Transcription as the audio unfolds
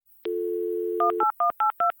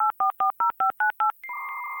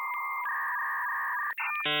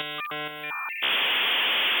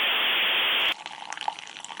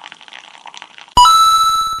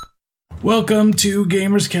Welcome to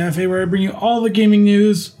Gamers Cafe, where I bring you all the gaming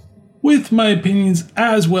news with my opinions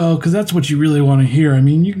as well, because that's what you really want to hear. I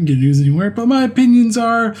mean, you can get news anywhere, but my opinions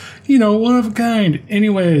are, one of a kind.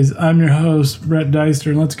 Anyways, I'm your host, Brett Deister,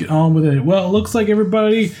 and let's get on with it. Well, it looks like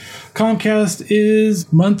everybody, Comcast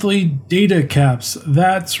is monthly data caps.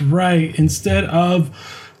 That's right. Instead of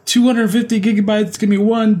 250 gigabytes, it's gonna be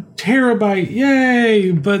 1 terabyte.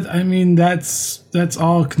 Yay! But I mean, that's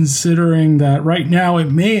all considering that right now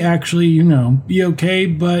it may actually, be okay.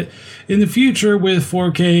 But in the future, with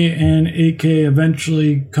 4K and 8K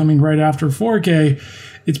eventually coming right after 4K,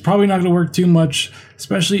 it's probably not going to work too much,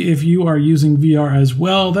 especially if you are using VR as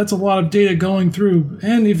well. That's a lot of data going through.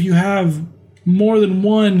 And if you have more than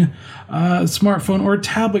one smartphone or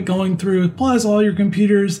tablet going through, plus all your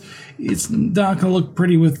computers, it's not going to look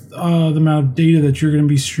pretty with the amount of data that you're going to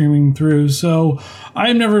be streaming through. So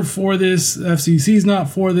I'm never for this. FCC's not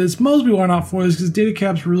for this. Most people are not for this because data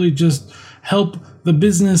caps really just help the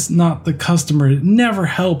business, not the customer. It never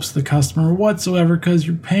helps the customer whatsoever because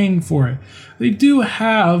you're paying for it. They do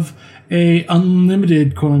have a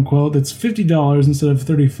unlimited, quote unquote, that's $50 instead of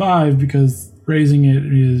 $35 because raising it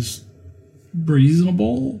is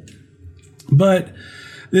reasonable. But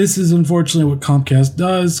this is unfortunately what Comcast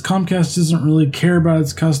does. Comcast doesn't really care about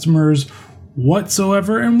its customers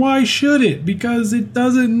whatsoever. And why should it? Because it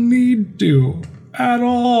doesn't need to at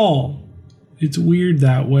all. It's weird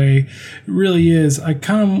that way. It really is. I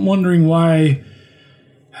kind of wondering why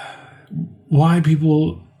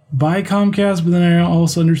people buy Comcast, but then I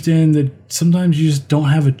also understand that sometimes you just don't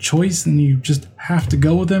have a choice and you just have to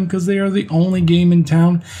go with them because they are the only game in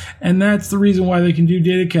town, and that's the reason why they can do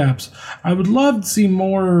data caps. I would love to see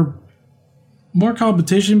more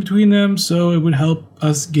competition between them, so it would help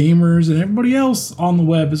us gamers and everybody else on the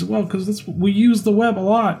web as well, because we use the web a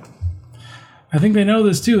lot. I think they know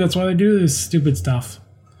this too. That's why they do this stupid stuff.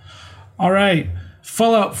 All right,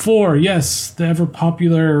 Fallout 4, yes, the ever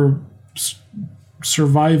popular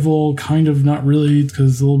survival, kind of not really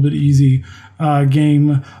because it's a little bit easy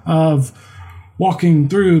game of walking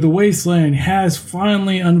through the wasteland has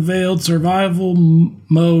finally unveiled survival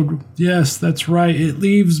mode. Yes, that's right. It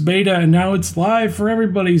leaves beta and now it's live for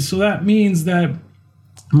everybody. So that means that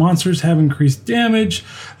monsters have increased damage.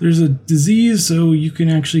 There's a disease, so you can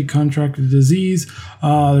actually contract a disease.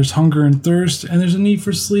 There's hunger and thirst, and there's a need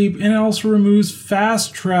for sleep. And it also removes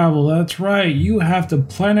fast travel. That's right. You have to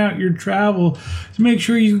plan out your travel to make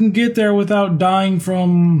sure you can get there without dying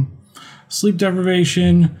from sleep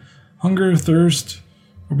deprivation, hunger, thirst,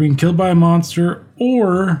 or being killed by a monster,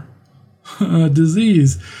 or a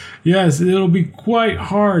disease. Yes, it'll be quite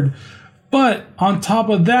hard. But on top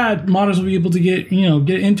of that, modders will be able to get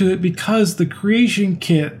into it because the creation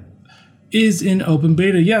kit is in open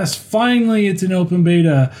beta. Yes, finally it's in open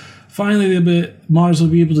beta. Finally, the modders will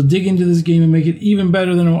be able to dig into this game and make it even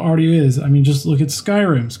better than it already is. I mean, just look at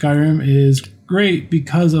Skyrim. Skyrim is great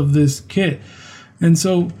because of this kit. And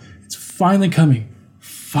so it's finally coming.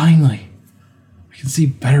 Finally. I can see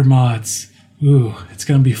better mods. Ooh, it's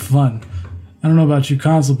going to be fun. I don't know about you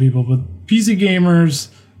console people, but PC gamers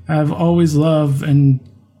have always loved and,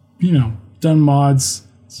 done mods.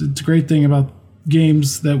 It's a great thing about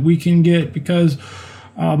games that we can get because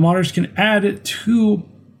modders can add it to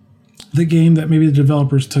the game that maybe the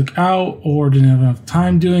developers took out or didn't have enough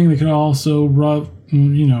time doing. They could also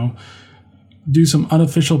do some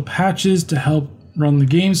unofficial patches to help run the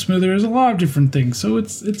game smoother. There's a lot of different things. So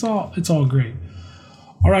it's all great.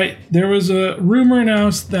 All right, there was a rumor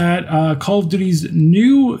announced that Call of Duty's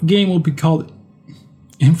new game will be called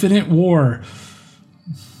Infinite War.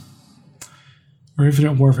 Or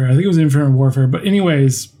Infinite Warfare. I think it was Infinite Warfare. But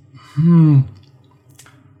anyways,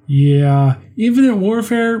 yeah. Infinite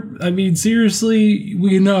Warfare, I mean, seriously,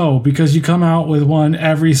 we know because you come out with one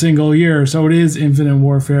every single year. So it is Infinite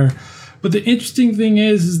Warfare. But the interesting thing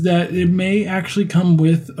is that it may actually come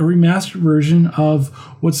with a remastered version of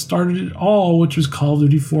what started it all, which was Call of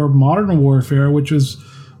Duty 4 Modern Warfare, which was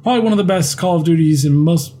probably one of the best Call of Duties, and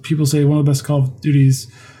most people say one of the best Call of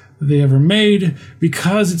Duties they ever made,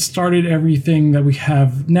 because it started everything that we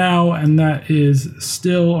have now, and that is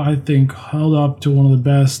still, I think, held up to one of the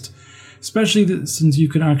best, especially since you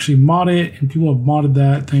can actually mod it, and people have modded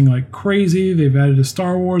that thing like crazy. They've added a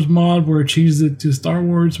Star Wars mod where it changes it to Star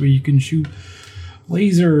Wars, where you can shoot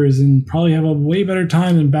lasers and probably have a way better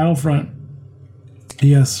time than Battlefront.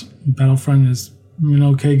 Yes, Battlefront is an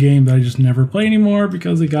okay game that I just never play anymore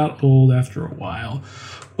because it got old after a while.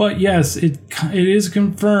 But yes, it is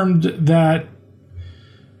confirmed that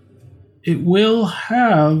it will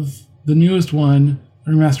have the newest one, a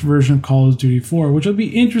remastered version of Call of Duty 4, which will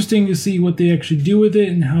be interesting to see what they actually do with it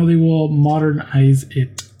and how they will modernize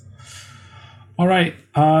it. All right,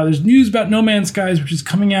 there's news about No Man's Skies, which is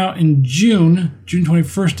coming out in June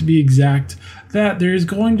 21st to be exact, that there is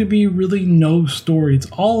going to be really no story. It's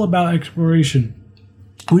all about exploration,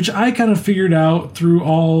 which I kind of figured out through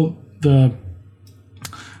all the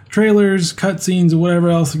trailers, cutscenes, or whatever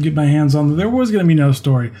else to get my hands on. There was going to be no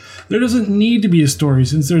story. There doesn't need to be a story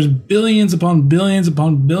since there's billions upon billions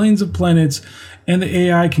upon billions of planets and the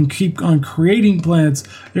AI can keep on creating planets.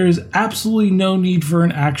 There is absolutely no need for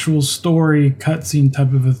an actual story cutscene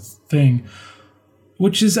type of a thing,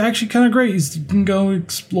 which is actually kind of great. You can go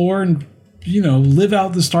explore and, live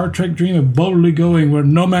out the Star Trek dream of boldly going where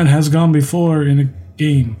no man has gone before in a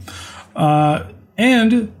game.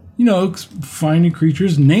 And find new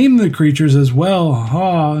creatures, name the creatures as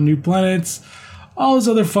well. New planets, all this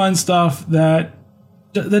other fun stuff that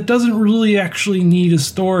doesn't really actually need a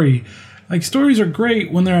story. Like, stories are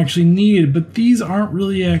great when they're actually needed, but these aren't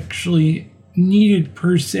really actually needed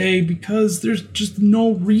per se because there's just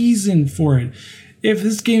no reason for it. If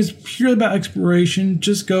this game is purely about exploration,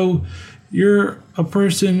 just go, you're a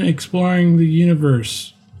person exploring the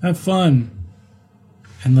universe. Have fun.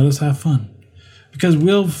 And let us have fun. Because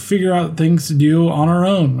we'll figure out things to do on our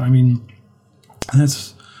own. I mean,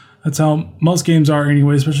 that's how most games are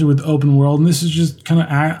anyway, especially with open world. And this is just kind of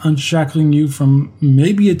unshackling you from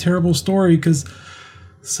maybe a terrible story, because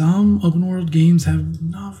some open world games have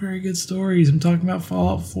not very good stories. I'm talking about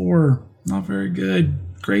Fallout 4. Not very good.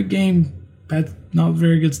 Great game, bad, not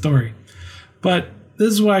very good story. But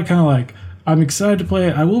this is what I kind of like. I'm excited to play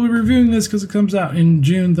it. I will be reviewing this because it comes out in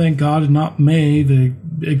June, thank God, and not May, the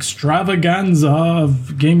extravaganza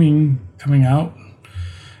of gaming coming out.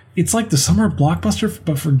 It's like the summer blockbuster,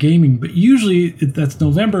 but for gaming. But usually that's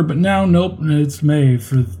November, but now, nope, it's May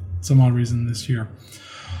for some odd reason this year.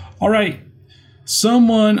 All right.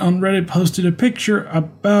 Someone on Reddit posted a picture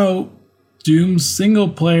about Doom single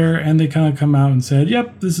player, and they kind of come out and said,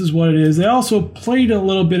 yep, this is what it is. They also played a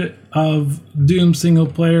little bit of Doom single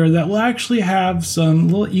player that will actually have some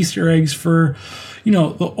little Easter eggs for,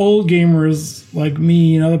 the old gamers like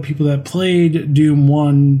me and other people that played Doom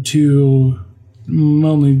 1, 2,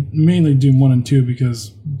 mainly Doom 1 and 2, because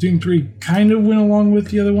Doom 3 kind of went along with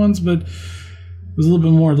the other ones, but was a little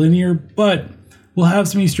bit more linear. But we'll have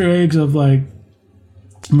some Easter eggs of like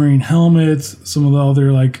Marine helmets, some of the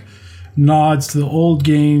other nods to the old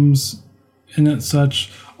games and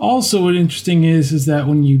such. Also, what interesting is that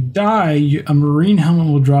when you die, a Marine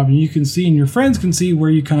helmet will drop, and you can see, and your friends can see where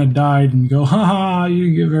you kind of died, and go, haha, you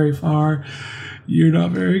didn't get very far. You're not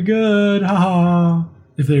very good, haha,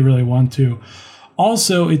 if they really want to.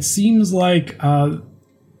 Also, it seems like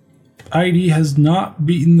ID has not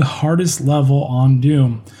beaten the hardest level on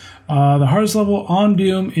Doom. The hardest level on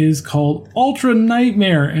Doom is called Ultra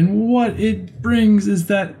Nightmare, and what it brings is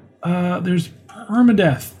that there's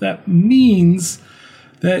permadeath. That means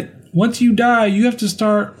that once you die, you have to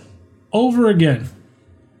start over again.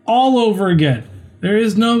 All over again. There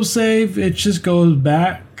is no save. It just goes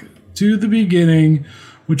back to the beginning,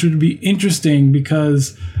 which would be interesting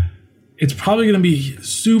because it's probably going to be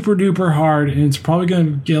super duper hard, and it's probably going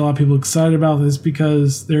to get a lot of people excited about this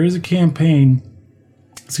because there is a campaign.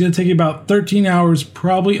 It's going to take you about 13 hours,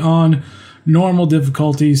 probably on normal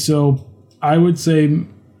difficulty. So I would say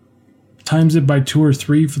times it by 2 or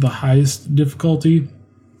 3 for the highest difficulty,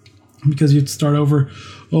 because you have to start over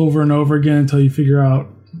and over again until you figure out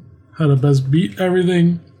how to best beat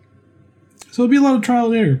everything. So it'll be a lot of trial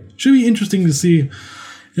and error. Should be interesting to see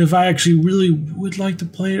if I actually really would like to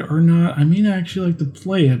play it or not. I mean, I actually like to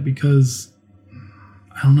play it because,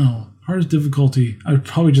 I don't know, hardest difficulty, I would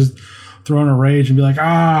probably just throw in a rage and be like,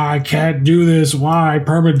 I can't do this. Why?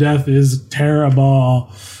 Permadeath is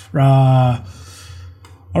terrible.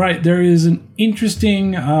 All right, there is an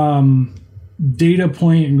interesting data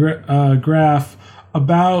point graph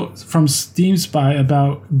from Steam Spy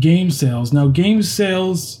about game sales. Now, game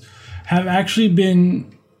sales have actually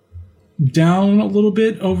been down a little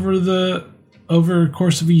bit over the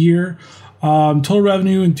course of a year. Total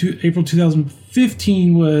revenue in April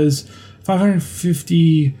 2015 was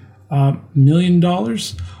 $550 million,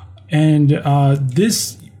 and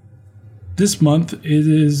this month it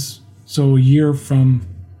is, so a year from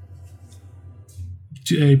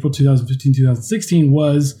April 2015-2016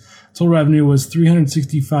 was total revenue was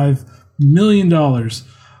 $365 million.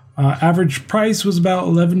 Average price was about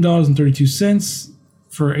 $11.32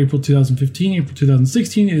 for April 2015. April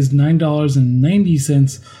 2016 is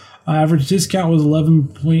 $9.90. Average discount was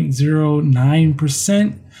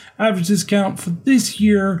 11.09%. Average discount for this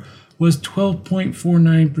year was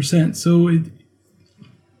 12.49%. So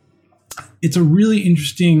it's a really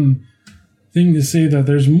interesting thing to say that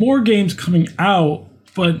there's more games coming out,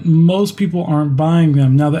 but most people aren't buying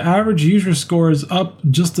them. Now, the average user score is up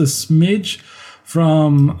just a smidge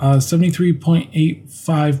from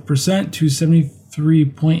 73.85% to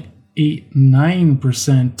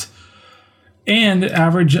 73.89%. And the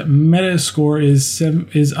average meta score is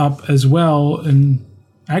up as well. And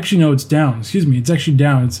actually, no, it's down. Excuse me. It's actually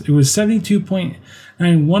down. It was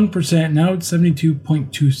 72.91%. Now it's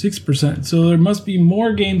 72.26%. So there must be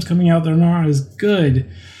more games coming out that are not as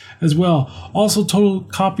good as well. Also, total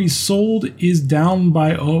copies sold is down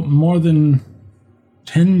by more than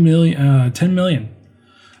 10 million.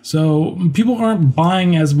 So people aren't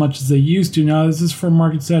buying as much as they used to. Now, is this for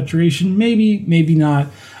market saturation? Maybe, maybe not.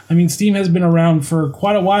 I mean, Steam has been around for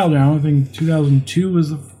quite a while now. I think 2002 was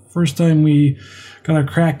the first time we got a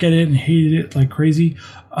crack at it and hated it like crazy.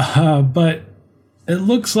 But it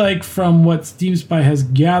looks like from what Steam Spy has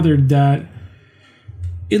gathered that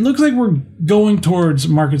it looks like we're going towards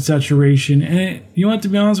market saturation. And you want to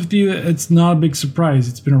be honest with you, it's not a big surprise.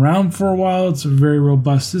 It's been around for a while. It's a very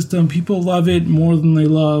robust system. People love it more than they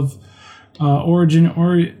love Origin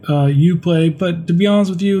or Uplay. But to be honest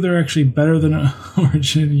with you, they're actually better than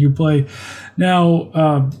Origin and Uplay.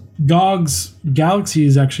 Now, GOG's Galaxy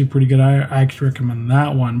is actually pretty good. I actually recommend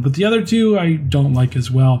that one. But the other two I don't like as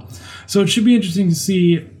well. So it should be interesting to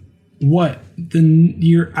see what the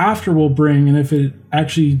year after will bring and if it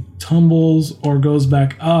actually tumbles or goes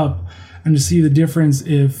back up, and to see the difference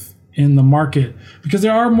if in the market, because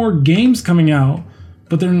there are more games coming out,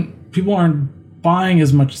 but then people aren't buying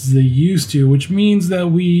as much as they used to, which means that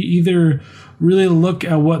we either really look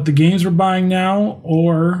at what the games we're buying now,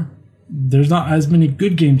 or there's not as many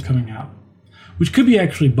good games coming out, which could be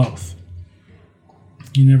actually both.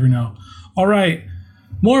 You never know. All right.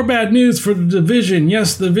 More bad news for The Division.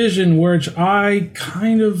 Yes, The Division, which I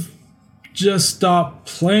kind of just stopped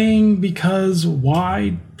playing because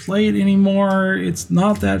why play it anymore? It's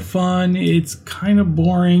not that fun. It's kind of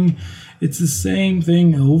boring. It's the same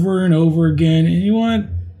thing over and over again. And you know what?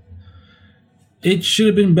 It should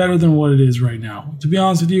have been better than what it is right now. To be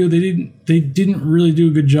honest with you, they didn't really do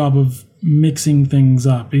a good job of mixing things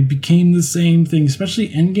up. It became the same thing, especially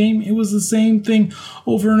Endgame. It was the same thing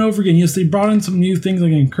over and over again. Yes, they brought in some new things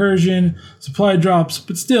like incursion, supply drops,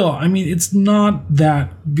 but still, I mean, it's not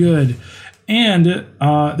that good. And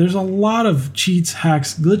there's a lot of cheats,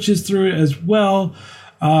 hacks, glitches through it as well.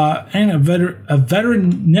 And a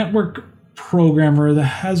veteran network programmer that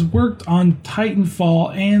has worked on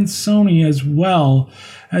Titanfall and Sony as well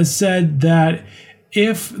has said that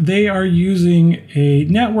if they are using a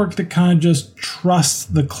network that kind of just trusts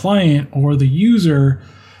the client or the user,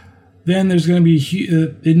 then there's going to be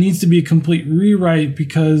it needs to be a complete rewrite,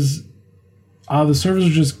 because the servers are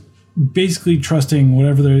just basically trusting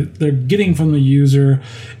whatever they're getting from the user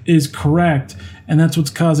is correct, and that's what's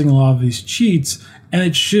causing a lot of these cheats. And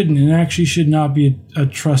it shouldn't. It actually should not be a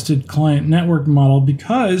trusted client network model,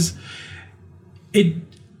 because it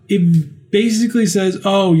basically says,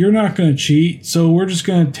 oh, you're not going to cheat, so we're just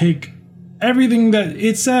going to take everything that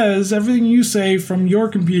it says, everything you say from your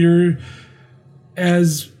computer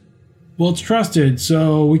as, well, it's trusted,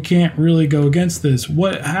 so we can't really go against this.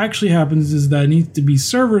 What actually happens is that it needs to be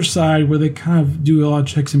server side, where they kind of do a lot of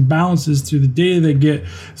checks and balances through the data they get,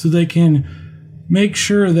 so they can make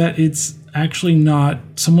sure that it's actually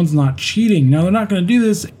someone's not cheating. Now, they're not going to do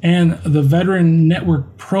this, and the veteran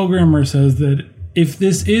network programmer says that if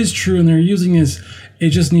this is true and they're using this, it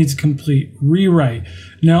just needs a complete rewrite.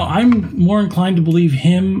 Now, I'm more inclined to believe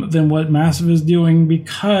him than what Massive is doing,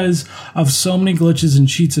 because of so many glitches and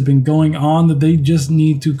cheats have been going on that they just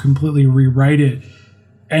need to completely rewrite it.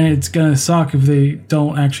 And it's going to suck if they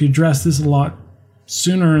don't actually address this a lot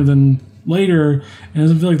sooner than later. It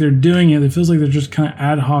doesn't feel like they're doing it. It feels like they're just kind of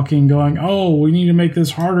ad hocing, going, oh, we need to make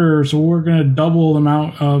this harder, so we're going to double the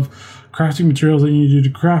amount of crafting materials that you need to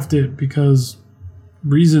craft it because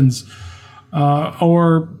reasons.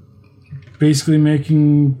 Or basically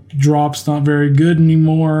making drops not very good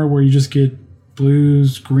anymore, where you just get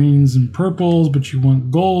blues, greens, and purples, but you want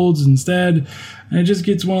golds instead. And it just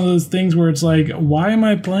gets one of those things where it's like, why am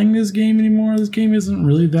I playing this game anymore? This game isn't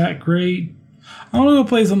really that great. I want to go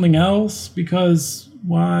play something else, because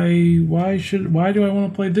why do I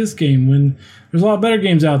want to play this game when there's a lot better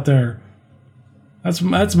games out there?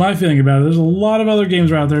 That's my feeling about it. There's a lot of other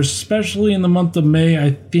games out there, especially in the month of May.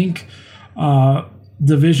 I think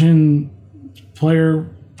Division player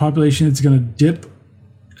population is going to dip.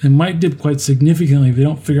 It might dip quite significantly if they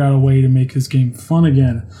don't figure out a way to make this game fun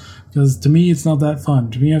again. Because to me, it's not that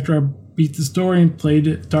fun. To me, after I beat the story and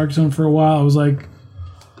played Dark Zone for a while, I was like,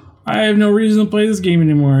 I have no reason to play this game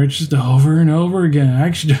anymore. It's just over and over again. I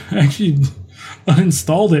actually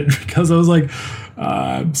uninstalled it because I was like,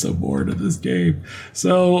 I'm so bored of this game.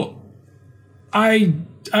 So I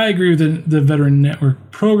agree with the Veteran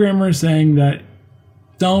Network programmer saying that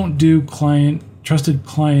don't do trusted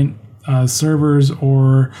client servers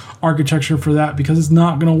or architecture for that, because it's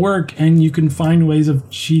not going to work, and you can find ways of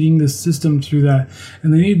cheating the system through that.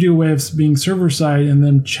 And they need to do a way of being server side and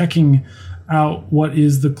then checking out what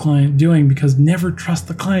is the client doing, because never trust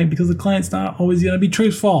the client, because the client's not always going to be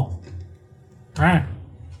truthful.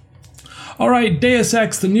 All right, Deus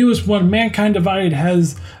Ex, the newest one, Mankind Divided,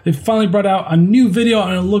 they finally brought out a new video,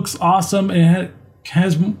 and it looks awesome, and it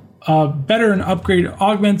has better and upgraded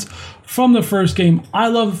augments from the first game. I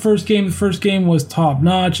love the first game. The first game was top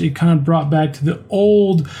notch. It kind of brought back to the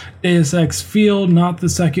old Deus Ex feel, not the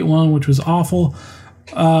second one, which was awful.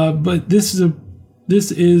 But this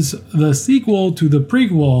is the sequel to the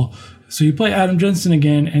prequel. So you play Adam Jensen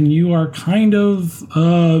again, and you are kind of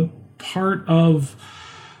part of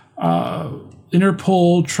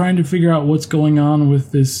Interpol trying to figure out what's going on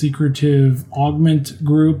with this secretive augment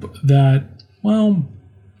group that, well,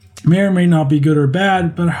 may or may not be good or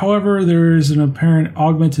bad, but however, there is an apparent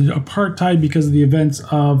augmented apartheid because of the events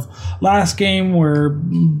of last game where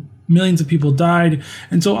millions of people died.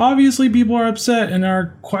 And so obviously people are upset and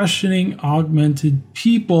are questioning augmented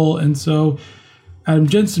people. And so Adam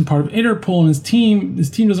Jensen, part of Interpol, and his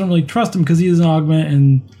team doesn't really trust him because he is an augment.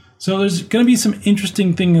 And so there's going to be some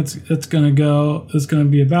interesting thing that's going to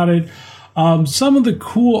be about it. Some of the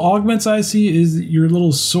cool augments I see is your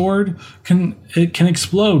little sword can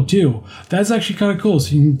explode too. That's actually kind of cool.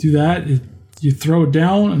 So you can do that. You throw it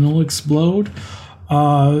down and it'll explode.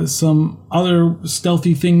 Some other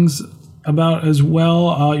stealthy things about as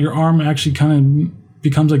well. Your arm actually kind of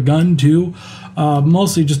becomes a gun too.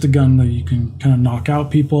 Mostly just a gun that you can kind of knock out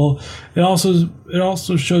people. It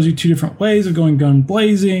also shows you two different ways of going gun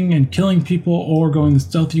blazing and killing people, or going the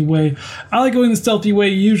stealthy way. I like going the stealthy way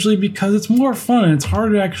usually because it's more fun and it's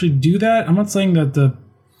harder to actually do that. I'm not saying that the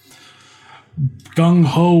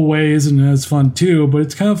gung-ho way isn't as fun too, but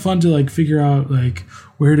it's kind of fun to like figure out like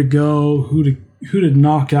where to go, who to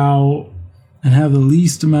knock out, and have the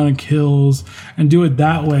least amount of kills, and do it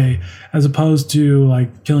that way as opposed to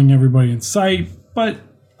like killing everybody in sight. But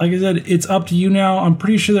like I said, it's up to you now. I'm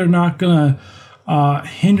pretty sure they're not gonna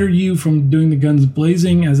hinder you from doing the guns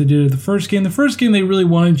blazing as they did at the first game. The first game, they really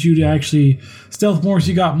wanted you to actually stealth more, so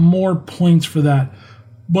you got more points for that.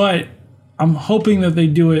 But I'm hoping that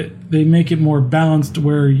they make it more balanced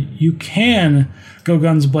where you can go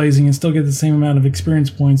guns blazing and still get the same amount of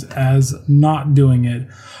experience points as not doing it.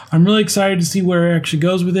 I'm really excited to see where it actually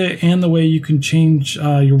goes with it, and the way you can change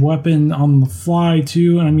your weapon on the fly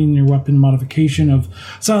too. And I mean your weapon modification of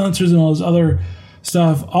silencers and all this other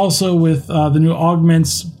stuff. Also with the new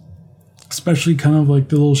augments, especially kind of like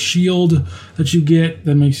the little shield that you get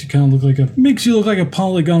that makes you kind of look like a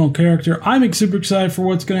polygonal character. I'm super excited for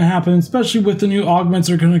what's going to happen, especially with the new augments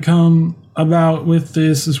that are going to come about with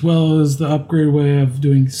this, as well as the upgraded way of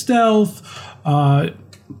doing stealth.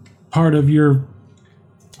 Part of your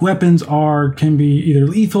weapons can be either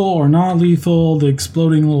lethal or not lethal. The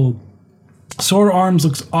exploding little sword arms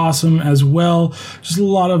looks awesome as well. Just a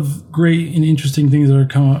lot of great and interesting things that are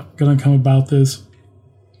going to come about this.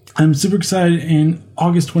 I'm super excited, and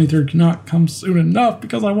August 23rd cannot come soon enough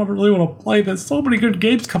because I really want to play this. So many good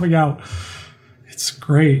games coming out. It's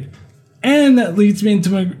great. And that leads me into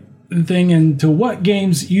my thing and to what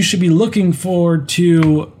games you should be looking forward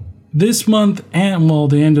to this month and, well,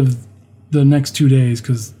 the end of the next 2 days,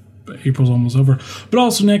 because April's almost over, but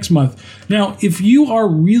also next month. Now, if you are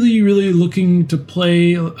really, really looking to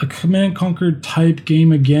play a Command & Conquer type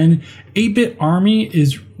game again, 8-Bit Army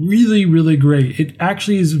is really, really great. It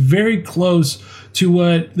actually is very close to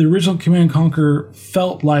what the original Command & Conquer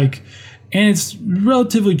felt like, and it's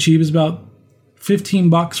relatively cheap. It's about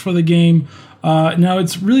 $15 for the game. Now,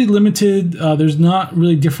 it's really limited. There's not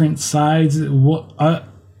really different sides.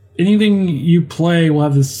 Anything you play will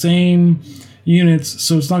have the same units,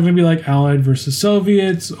 so it's not going to be like Allied versus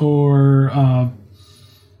Soviets or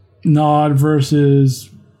NOD versus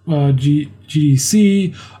GDC.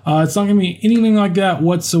 It's not going to be anything like that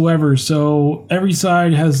whatsoever. So every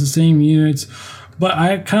side has the same units, but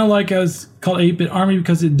I kind of like it's called 8-Bit Army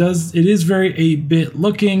because it is very 8-bit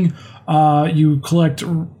looking. You collect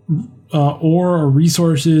ore or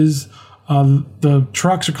resources. The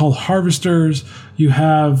trucks are called harvesters. You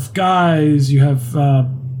have guys, you have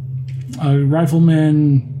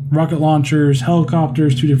riflemen, rocket launchers,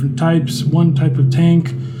 helicopters, 2 different types, 1 type of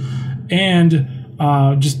tank, and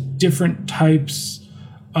just different types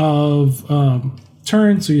of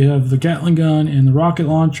turrets. So you have the Gatling gun and the rocket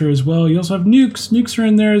launcher as well. You also have nukes. Nukes are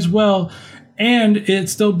in there as well. And it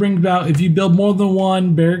still brings about, if you build more than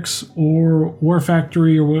one barracks or war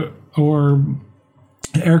factory or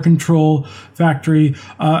air control factory,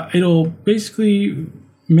 it'll basically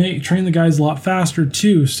train the guys a lot faster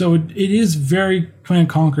too. So it is very Command &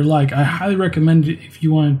 Conquer like. I highly recommend it if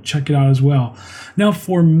you want to check it out as well. Now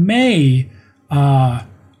for May,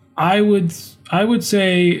 I would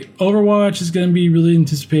say Overwatch is going to be really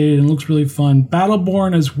anticipated and looks really fun.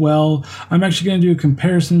 Battleborn as well. I'm actually going to do a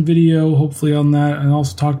comparison video, hopefully, on that, and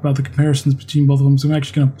also talk about the comparisons between both of them. So I'm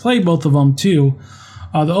actually going to play both of them too.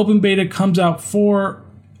 The open beta comes out for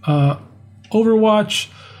Overwatch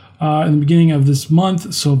in the beginning of this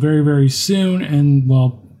month, so very, very soon. And,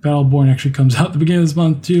 well, Battleborn actually comes out at the beginning of this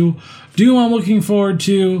month too. Doom I'm looking forward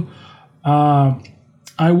to.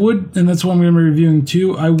 I would, and that's what I'm going to be reviewing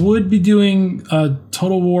too, I would be doing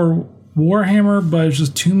Total War Warhammer, but it's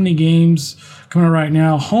just too many games coming out right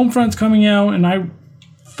now. Homefront's coming out, and I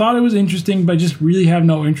thought it was interesting, but I just really have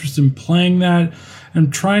no interest in playing that.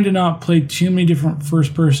 I'm trying to not play too many different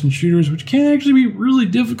first-person shooters, which can actually be really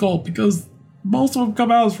difficult because most of them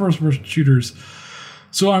come out as first-person shooters.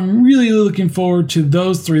 So I'm really looking forward to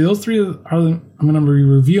those three. Those three are I'm going to be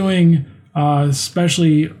reviewing,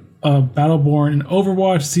 especially Battleborn and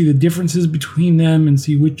Overwatch, to see the differences between them and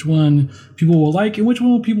see which one people will like and which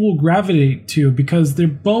one people will gravitate to, because they're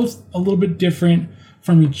both a little bit different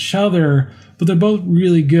from each other, but they're both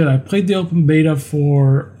really good. I played the open beta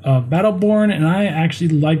for Battleborn, and I actually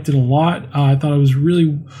liked it a lot. I thought it was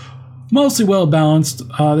really mostly well balanced.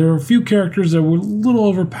 There were a few characters that were a little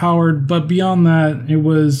overpowered, but beyond that, it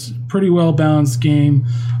was pretty well balanced game.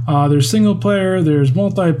 There's single player, there's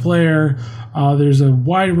multiplayer. There's a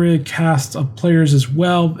wide array of cast of players as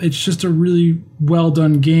well. It's just a really well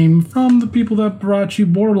done game from the people that brought you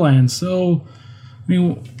Borderlands. So, I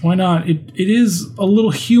mean, why not? It is a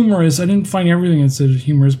little humorous. I didn't find everything it said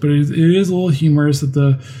humorous, but it is a little humorous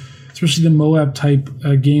that especially the Moab type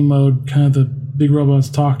game mode, kind of the big robots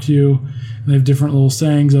talk to you, and they have different little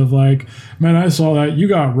sayings of like, man, I saw that, you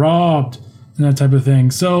got robbed, and that type of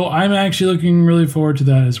thing. So I'm actually looking really forward to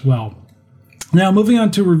that as well. Now, moving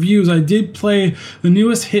on to reviews, I did play the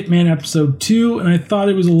newest Hitman episode 2, and I thought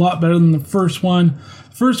it was a lot better than the first one.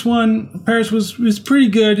 The first one, Paris, was pretty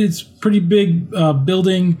good. It's pretty big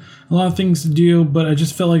building, a lot of things to do, but I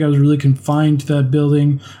just felt like I was really confined to that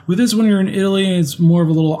building. With this one, you're in Italy, and it's more of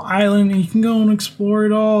a little island, and you can go and explore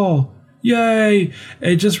it all. Yay!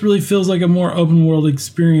 It just really feels like a more open world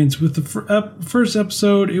experience. With the first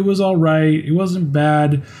episode, it was all right. It wasn't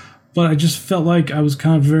bad. But I just felt like I was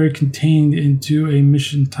kind of very contained into a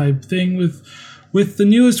mission type thing. With the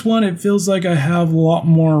newest one, it feels like I have a lot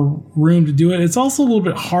more room to do it. It's also a little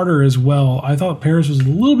bit harder as well. I thought Paris was a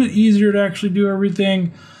little bit easier to actually do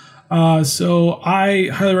everything. So I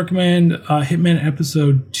highly recommend Hitman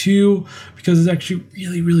Episode 2 because it's actually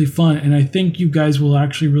really, really fun. And I think you guys will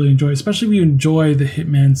actually really enjoy it, especially if you enjoy the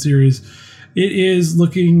Hitman series. It is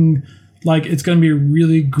looking like it's going to be a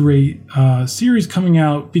really great series coming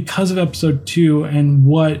out because of episode 2, and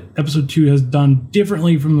what episode 2 has done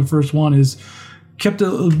differently from the first one is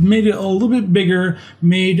made it a little bit bigger,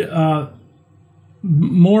 made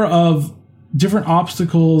more of different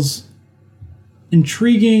obstacles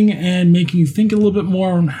intriguing and making you think a little bit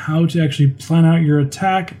more on how to actually plan out your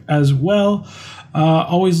attack as well.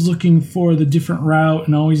 Always looking for the different route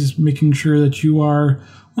and always making sure that you are,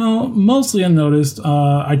 well, mostly unnoticed.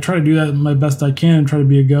 I try to do that my best I can and try to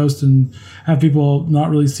be a ghost and have people not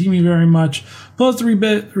really see me very much. Plus, the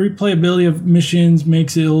replayability of missions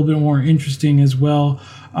makes it a little bit more interesting as well.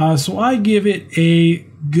 So I give it a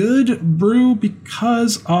good brew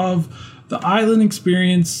because of the island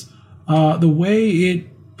experience, the way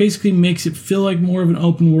it basically makes it feel like more of an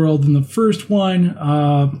open world than the first one.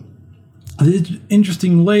 The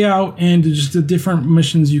interesting layout and just the different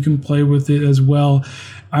missions you can play with it as well.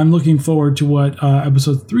 I'm looking forward to what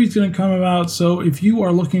episode 3 is going to come about. So if you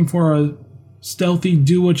are looking for a stealthy,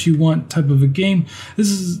 do what you want type of a game, this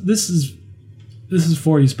is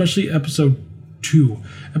for you, especially episode 2.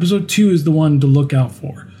 Episode 2 is the one to look out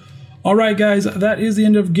for. All right, guys, that is the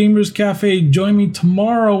end of Gamers Cafe. Join me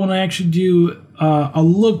tomorrow when I actually do a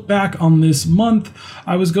look back on this month.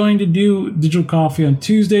 I was going to do Digital Coffee on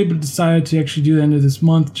Tuesday, but decided to actually do the end of this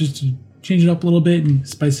month just to change it up a little bit and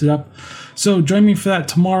spice it up. So join me for that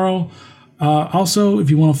tomorrow. Also, if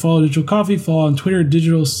you want to follow Digital Coffee, follow on Twitter,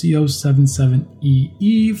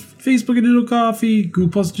 DigitalCO77EE, Facebook at Digital Coffee, Google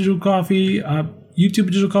Plus Digital Coffee, YouTube at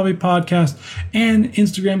Digital Coffee Podcast, and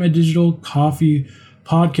Instagram at Digital Coffee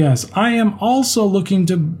podcast. I am also looking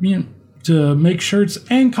to make shirts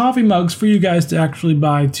and coffee mugs for you guys to actually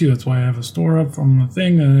buy too. That's why I have a store up from a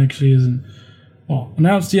thing that actually isn't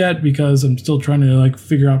announced yet, because I'm still trying to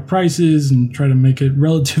figure out prices and try to make it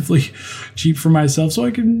relatively cheap for myself so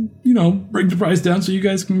I can, bring the price down so you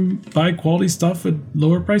guys can buy quality stuff at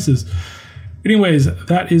lower prices. Anyways,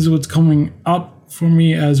 that is what's coming up for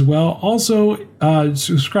me as well. Also,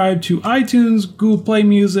 subscribe to iTunes, Google Play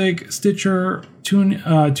Music, Stitcher, tune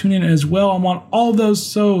in as well. I'm on all those,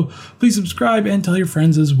 so please subscribe and tell your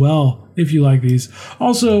friends as well if you like these.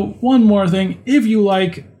 Also, one more thing, if you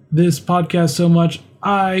like this podcast so much,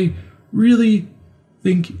 I really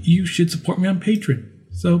think you should support me on Patreon.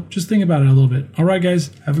 So just think about it a little bit. All right,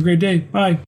 guys, have a great day. Bye.